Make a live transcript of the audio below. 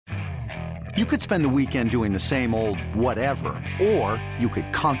You could spend the weekend doing the same old whatever, or you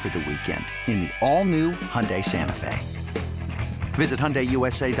could conquer the weekend in the all-new Hyundai Santa Fe. Visit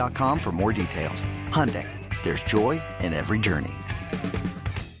HyundaiUSA.com for more details. Hyundai, there's joy in every journey.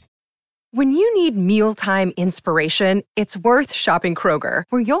 When you need mealtime inspiration, it's worth shopping Kroger,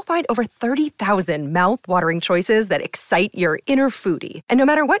 where you'll find over 30,000 mouth-watering choices that excite your inner foodie. And no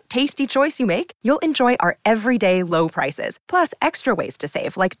matter what tasty choice you make, you'll enjoy our everyday low prices, plus extra ways to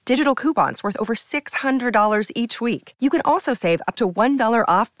save, like digital coupons worth over $600 each week. You can also save up to $1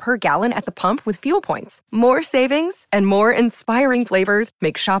 off per gallon at the pump with fuel points. More savings and more inspiring flavors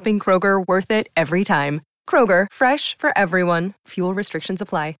make shopping Kroger worth it every time. Kroger, fresh for everyone. Fuel restrictions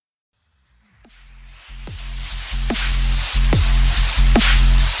apply.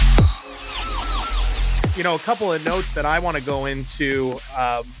 A couple of notes that I want to go into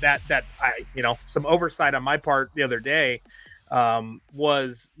that I, some oversight on my part the other day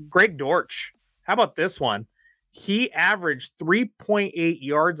was Greg Dortch. How about this one? He averaged 3.8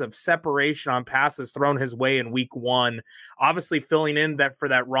 yards of separation on passes thrown his way in week 1, obviously filling in for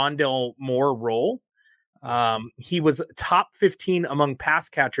that Rondale Moore role. He was top 15 among pass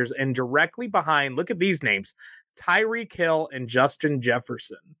catchers and directly behind, look at these names, Tyreek Hill and Justin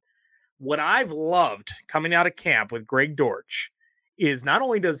Jefferson. What I've loved coming out of camp with Greg Dortch is not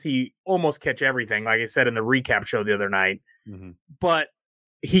only does he almost catch everything, like I said in the recap show the other night, but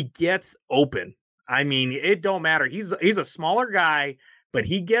he gets open. I mean, it don't matter. He's a smaller guy, but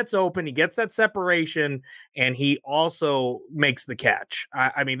he gets open. He gets that separation, and he also makes the catch.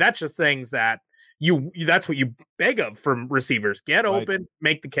 I mean, that's just things that that's what you beg of from receivers. Get open,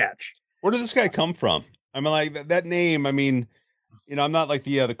 make the catch. Where did this guy come from? I mean, like that name, I mean, I'm not like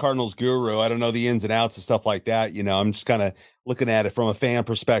the Cardinals guru. I don't know the ins and outs and stuff like that. I'm just kind of looking at it from a fan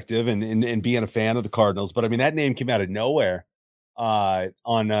perspective and being a fan of the Cardinals. But I mean, that name came out of nowhere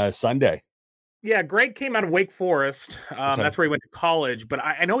on Sunday. Yeah, Greg came out of Wake Forest. Okay. That's where he went to college. But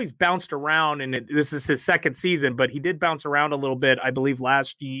I know he's bounced around, and this is his second season. But he did bounce around a little bit, I believe,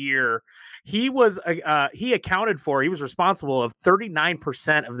 last year. He was he was responsible of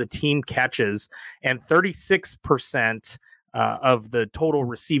 39% of the team catches and 36%. Of the total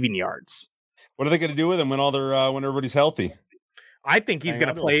receiving yards. What are they going to do with him when when everybody's healthy? I think he's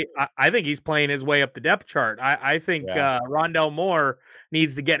going to play. I think he's playing his way up the depth chart. I think Rondale Moore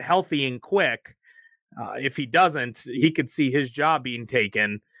needs to get healthy and quick. If he doesn't, he could see his job being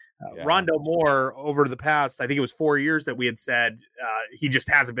taken. Rondale Moore, over the past, I think it was 4 years that we had said, he just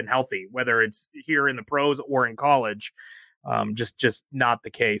hasn't been healthy, whether it's here in the pros or in college. Just not the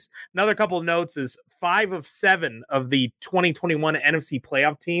case. Another couple of notes is 5 of 7 of the 2021 NFC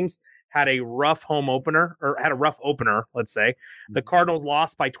playoff teams had a rough opener, let's say. The Cardinals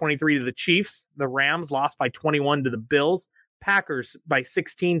lost by 23 to the Chiefs. The Rams lost by 21 to the Bills. Packers by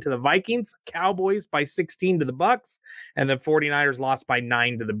 16 to the Vikings. Cowboys by 16 to the Bucks. And the 49ers lost by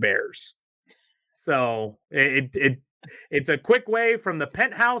 9 to the Bears. So it's a quick way from the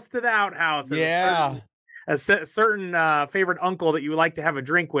penthouse to the outhouse. Yeah. A certain favorite uncle that you would like to have a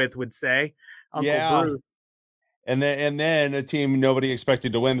drink with would say, Uncle Bruce. And then a team nobody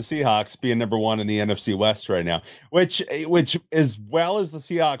expected to win, the Seahawks, being number 1 in the NFC West right now, which as well as the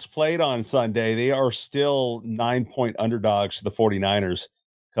Seahawks played on Sunday, they are still 9-point underdogs to the 49ers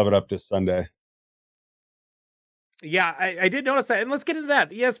coming up this Sunday. Yeah, I did notice that. And let's get into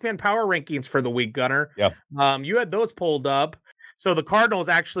that. The ESPN power rankings for the week, Gunner. Yeah. You had those pulled up. So the Cardinals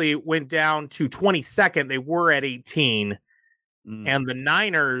actually went down to 22nd. They were at 18. And the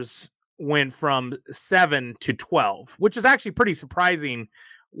Niners went from 7 to 12, which is actually pretty surprising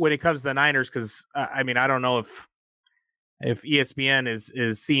when it comes to the Niners. Because, I mean, I don't know if ESPN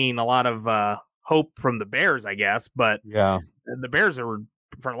is seeing a lot of hope from the Bears, I guess. But the Bears are,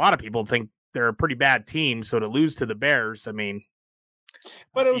 for a lot of people, think they're a pretty bad team. So to lose to the Bears, I mean.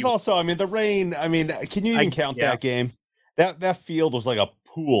 But it was also, I mean, the rain. I mean, can you even count that game? That field was like a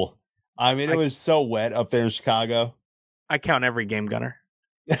pool. I mean, it was so wet up there in Chicago. I count every game, Gunner.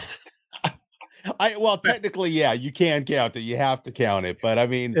 Well, technically, yeah, you can count it. You have to count it. But I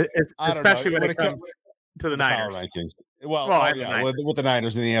mean, especially when it comes to the Niners. Power rankings. With the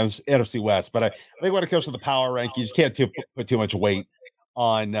Niners in the NFC West. But I think when it comes to the power rankings, you can't put too much weight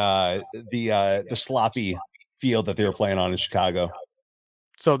on the sloppy field that they were playing on in Chicago.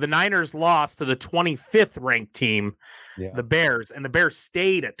 So the Niners lost to the 25th ranked team, the Bears, and the Bears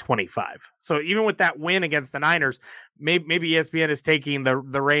stayed at 25. So even with that win against the Niners, maybe ESPN is taking the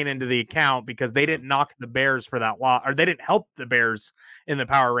rain into the account because they didn't knock the Bears for that loss, or they didn't help the Bears in the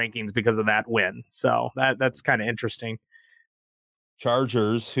power rankings because of that win. So that's kind of interesting.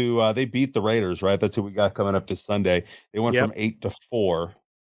 Chargers, who they beat the Raiders, right? That's who we got coming up this Sunday. They went from 8 to 4.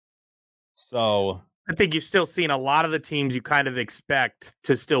 So I think you've still seen a lot of the teams you kind of expect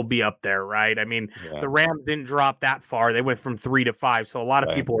to still be up there, right? I mean, yeah, the Rams didn't drop that far. They went from 3 to 5. So a lot of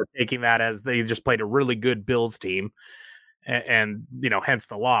right. people were taking that as they just played a really good Bills team and hence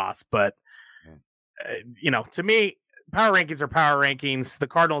the loss. But, to me, power rankings are power rankings. The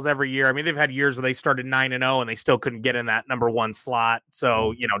Cardinals every year, I mean, they've had years where they started 9-0 and they still couldn't get in that number 1 slot.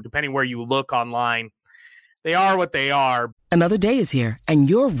 So, depending where you look online, they are what they are. Another day is here, and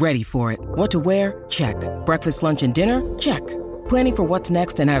you're ready for it. What to wear? Check. Breakfast, lunch, and dinner? Check. Planning for what's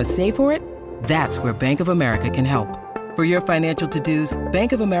next and how to save for it? That's where Bank of America can help. For your financial to-dos,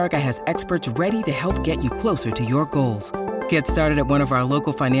 Bank of America has experts ready to help get you closer to your goals. Get started at one of our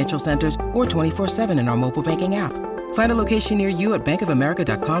local financial centers or 24/7 in our mobile banking app. Find a location near you at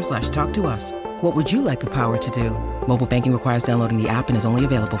bankofamerica.com/talktous. What would you like the power to do? Mobile banking requires downloading the app and is only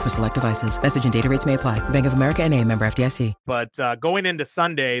available for select devices. Message and data rates may apply. Bank of America N.A., member FDIC. But going into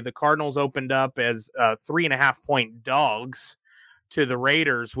Sunday, the Cardinals opened up as 3.5-point dogs to the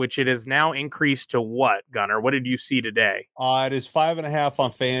Raiders, which it has now increased to what, Gunnar? What did you see today? It is 5.5 on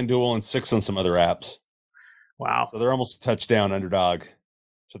FanDuel and 6 on some other apps. Wow. So they're almost a touchdown underdog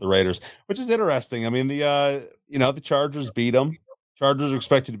to the Raiders, which is interesting. I mean, the Chargers beat them. Chargers are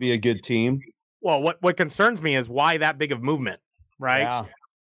expected to be a good team. Well, what concerns me is why that big of movement, right? Yeah.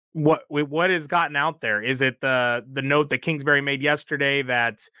 What has gotten out there? Is it the note that Kingsbury made yesterday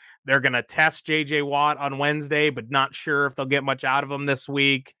that they're going to test J.J. Watt on Wednesday, but not sure if they'll get much out of him this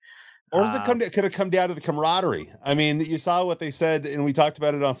week? Or does it could have come down to the camaraderie? I mean, you saw what they said, and we talked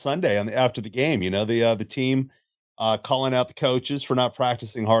about it on Sunday after the game. The team calling out the coaches for not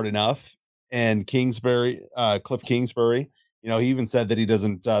practicing hard enough, and Cliff Kingsbury. He even said that he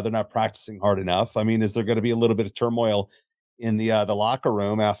doesn't. They're not practicing hard enough. I mean, is there going to be a little bit of turmoil in the locker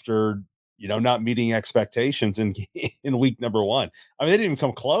room after not meeting expectations in week number 1? I mean, they didn't even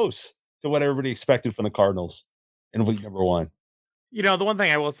come close to what everybody expected from the Cardinals in week number 1. The one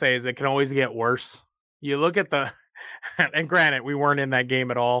thing I will say is it can always get worse. You look at and granted, we weren't in that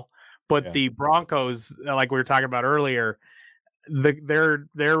game at all, but the Broncos, like we were talking about earlier, their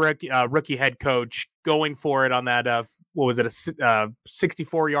rookie head coach going for it on that what was it, a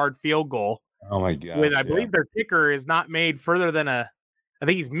 64-yard field goal? Oh my God! With I believe their kicker is not made further than I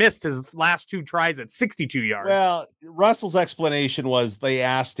think he's missed his last 2 tries at 62 yards. Well, Russell's explanation was they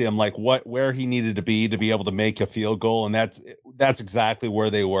asked him like where he needed to be able to make a field goal, and that's exactly where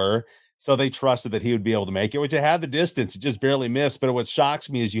they were. So they trusted that he would be able to make it, which it had the distance. It just barely missed. But what shocks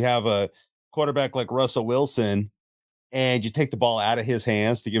me is you have a quarterback like Russell Wilson, and you take the ball out of his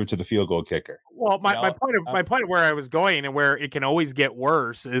hands to give it to the field goal kicker. Well, my point of where I was going and where it can always get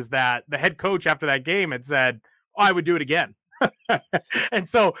worse is that the head coach after that game had said, I would do it again. And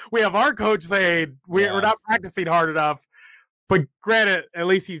so we have our coach saying we're not practicing hard enough. But granted, at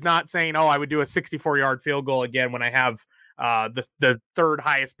least he's not saying, I would do a 64-yard field goal again when I have the third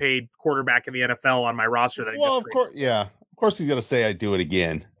highest paid quarterback in the NFL on my roster. Of course he's going to say I'd do it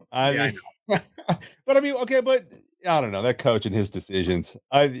again. I mean, but I don't know, that coach and his decisions.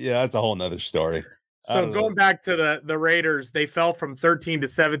 That's a whole nother story. So going back to the Raiders, they fell from 13 to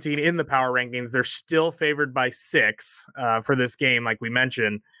 17 in the power rankings. They're still favored by 6 for this game, like we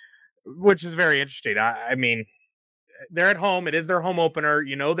mentioned, which is very interesting. I mean, they're at home. It is their home opener.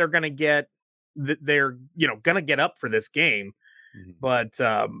 They're going to get up for this game, but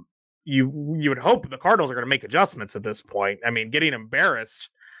you would hope the Cardinals are going to make adjustments at this point. I mean, getting embarrassed.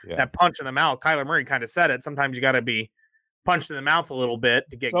 Yeah. That punch in the mouth. Kyler Murray kind of said it. Sometimes you got to be punched in the mouth a little bit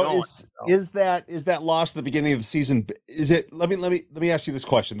to get going. Is that loss at the beginning of the season? Is it? Let me ask you this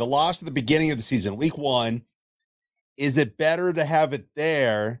question: the loss at the beginning of the season, week 1, is it better to have it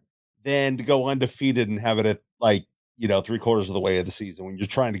there than to go undefeated and have it at 3/4 of the way of the season when you're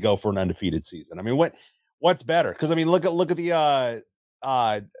trying to go for an undefeated season? I mean, what's better? Because I mean, look at the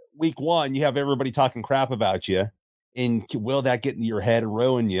week 1, you have everybody talking crap about you. And will that get into your head and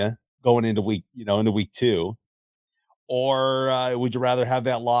ruin you going into week 2? Or would you rather have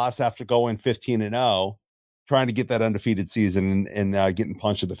that loss after going 15-0, trying to get that undefeated season and getting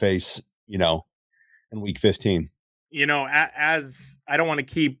punched in the face, in week 15? As I don't want to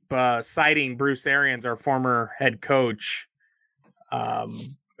keep citing Bruce Arians, our former head coach,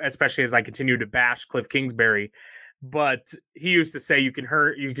 especially as I continue to bash Cliff Kingsbury. But he used to say you can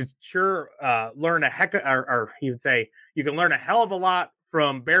sure learn he would say you can learn a hell of a lot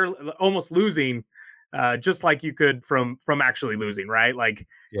from almost losing, just like you could from actually losing, right? Like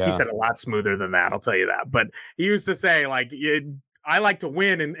he said a lot smoother than that, I'll tell you that. But he used to say I like to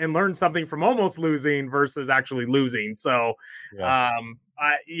win and learn something from almost losing versus actually losing. So, I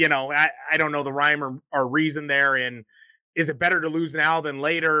don't know the rhyme or reason there. And is it better to lose now than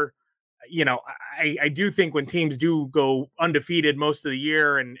later? I do think when teams do go undefeated most of the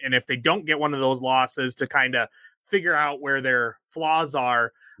year, and if they don't get one of those losses to kind of figure out where their flaws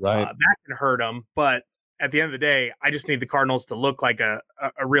are, right, that can hurt them. But at the end of the day, I just need the Cardinals to look like a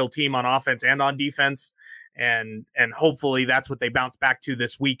real team on offense and on defense. And hopefully that's what they bounce back to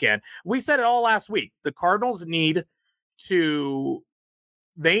this weekend. We said it all last week. The Cardinals need to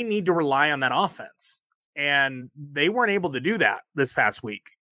rely on that offense. And they weren't able to do that this past week.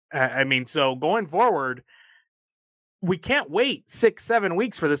 So going forward, we can't wait 6-7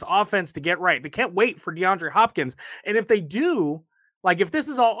 weeks for this offense to get right. They can't wait for DeAndre Hopkins. And if they do, like if this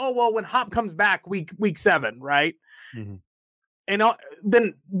is all, when Hop comes back week 7, right? Mm-hmm. And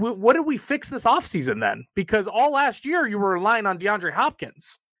then what did we fix this offseason then? Because all last year you were relying on DeAndre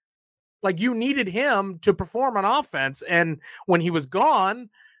Hopkins. Like you needed him to perform on offense. And when he was gone,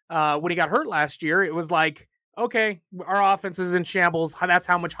 when he got hurt last year, it was like, okay, our offense is in shambles. That's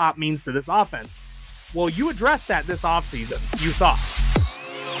how much Hop means to this offense. Well, you addressed that this offseason, you thought.